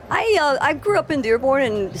I grew up in Dearborn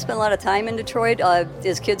and spent a lot of time in Detroit.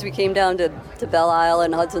 As kids, we came down to Belle Isle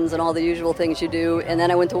and Hudson's and all the usual things you do. And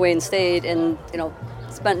then I went to Wayne State and,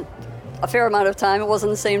 spent a fair amount of time. It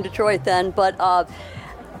wasn't the same Detroit then, but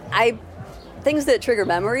things that trigger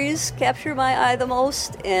memories capture my eye the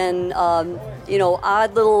most. And,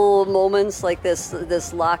 odd little moments like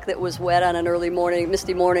this lock that was wet on an early morning,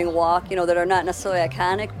 misty morning walk, that are not necessarily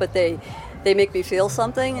iconic, but they make me feel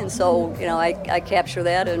something, and so I capture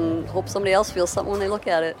that and hope somebody else feels something when they look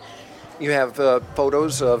at it. You have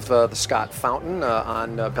photos of the Scott Fountain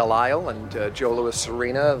on Belle Isle and Joe Louis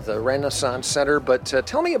Arena, the Renaissance Center, but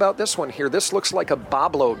tell me about this one here. This looks like a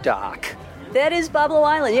Boblo dock. That is Boblo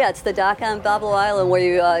Island, yeah. It's the dock on Boblo Island where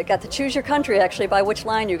you got to choose your country, actually, by which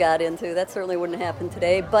line you got into. That certainly wouldn't happen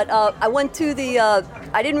today. But I went to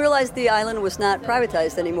I didn't realize the island was not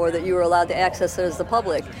privatized anymore, that you were allowed to access it as the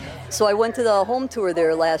public. So I went to the home tour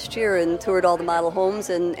there last year and toured all the model homes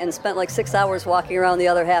and spent like 6 hours walking around the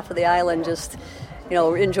other half of the island, just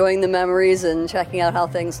enjoying the memories and checking out how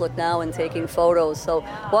things look now and taking photos. So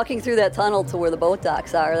walking through that tunnel to where the boat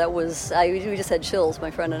docks are, we just had chills, my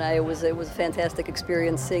friend and I. It was a fantastic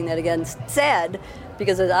experience seeing that again. Sad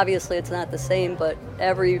because obviously it's not the same, but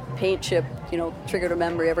every paint chip, triggered a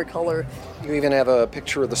memory, every color. You even have a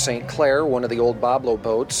picture of the St. Clair, one of the old Boblo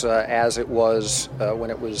boats, as it was when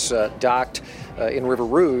it was docked in River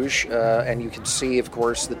Rouge, and you can see, of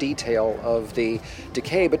course, the detail of the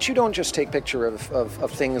decay, but you don't just take picture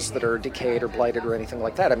of things that are decayed or blighted or anything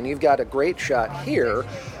like that. I mean, you've got a great shot here.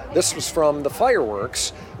 This was from the fireworks.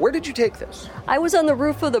 Where did you take this? I was on the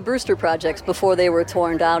roof of the Brewster projects before they were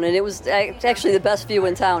torn down, and it was actually the best view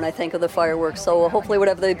in town, I think, of the fireworks. So hopefully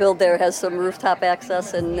whatever they build there has some rooftop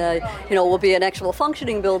access and, will be an actual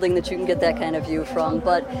functioning building that you can get that kind of view from.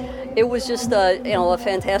 But it was just, a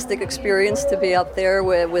fantastic experience to be up there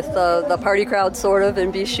with the party crowd, sort of,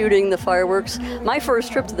 and be shooting the fireworks. My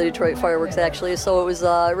first trip to the Detroit fireworks, actually, so it was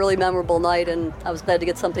a really memorable night, and I was glad to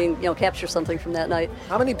get something, capture something from that night.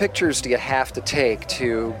 How many pictures do you have to take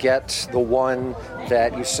to get the one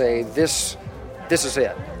that you say, this is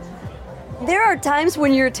it? There are times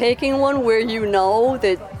when you're taking one where you know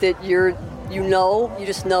that you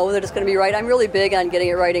just know that it's going to be right. I'm really big on getting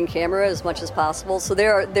it right in camera as much as possible. So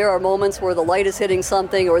there are moments where the light is hitting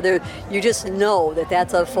something, or you just know that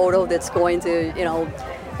that's a photo that's going to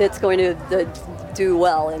do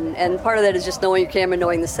well. And part of that is just knowing your camera,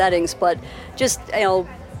 knowing the settings, but just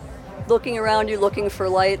looking around you, looking for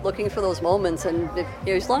light, looking for those moments, and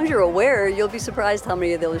as long as you're aware, you'll be surprised how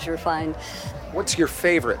many of those you'll find. What's your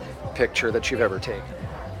favorite picture that you've ever taken?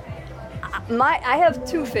 I have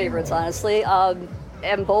two favorites, honestly,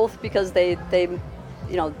 and both because they're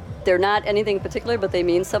not anything particular, but they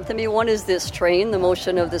mean something to me. One is this train, the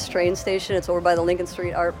motion of this train station. It's over by the Lincoln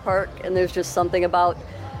Street Art Park, and there's just something about,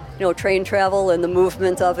 train travel and the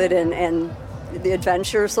movement of it and the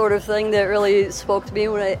adventure sort of thing that really spoke to me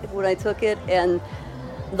when I took it. And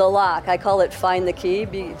the lock, I call it Find the Key,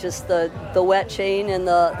 just the wet chain and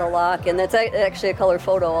the lock, and that's actually a color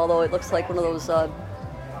photo, although it looks like one of those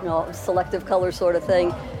selective color sort of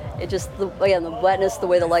thing. It just, the wetness, the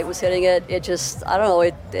way the light was hitting it, it just, I don't know,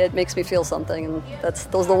 it makes me feel something, and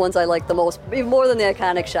those are the ones I like the most, even more than the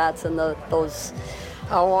iconic shots and those.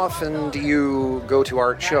 How often do you go to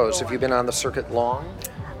art shows? Have you been on the circuit long?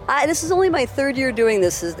 This is only my third year doing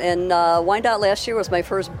this, and Wyandotte last year was my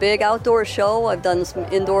first big outdoor show. I've done some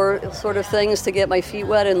indoor sort of things to get my feet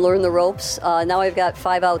wet and learn the ropes. Now I've got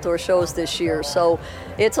 5 outdoor shows this year, so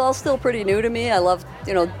it's all still pretty new to me. I love,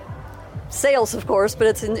 sales, of course, but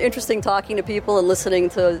it's interesting talking to people and listening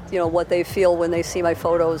to, what they feel when they see my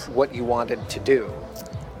photos. What you wanted to do?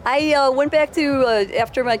 I went back to,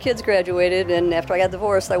 after my kids graduated and after I got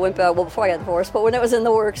divorced, I went back, before I got divorced, but when it was in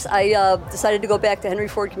the works, I decided to go back to Henry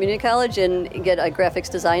Ford Community College and get a graphics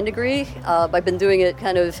design degree. I've been doing it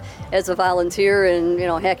kind of as a volunteer and,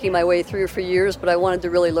 hacking my way through for years, but I wanted to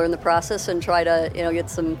really learn the process and try to,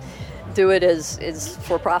 do it as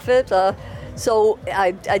for profit. So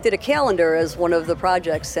I did a calendar as one of the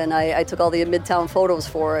projects, and I took all the Midtown photos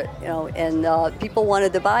for it, and people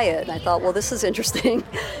wanted to buy it. And I thought, well, this is interesting.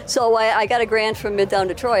 So I got a grant from Midtown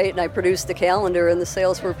Detroit, and I produced the calendar, and the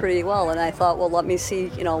sales were pretty well. And I thought, well, let me see,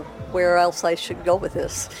 where else I should go with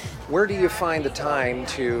this. Where do you find the time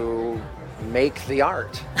to make the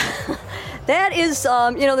art? That is,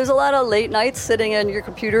 there's a lot of late nights sitting on your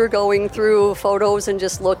computer going through photos and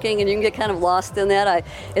just looking, and you can get kind of lost in that.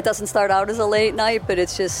 It doesn't start out as a late night, but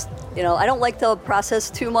it's just, I don't like to process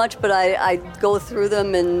too much, but I go through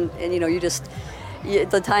them and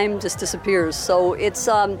the time just disappears. So it's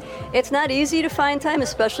not easy to find time,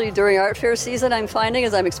 especially during art fair season, I'm finding,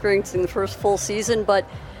 as I'm experiencing the first full season, but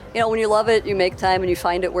when you love it, you make time and you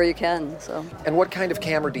find it where you can. So. And what kind of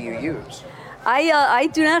camera do you use? I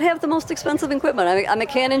do not have the most expensive equipment. I'm a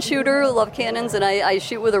Canon shooter, love Canons, and I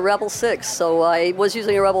shoot with a Rebel 6. So I was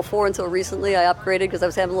using a Rebel 4 until recently. I upgraded because I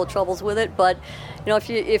was having a little troubles with it. But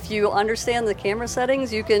if you understand the camera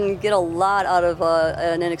settings, you can get a lot out of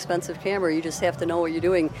an inexpensive camera. You just have to know what you're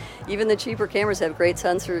doing. Even the cheaper cameras have great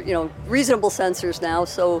reasonable sensors now.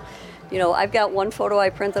 So, I've got one photo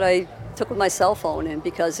I print that I took with my cell phone, and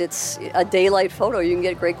because it's a daylight photo, you can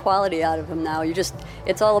get great quality out of them now.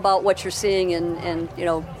 It's all about what you're seeing and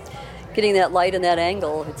getting that light and that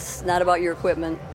angle. It's not about your equipment.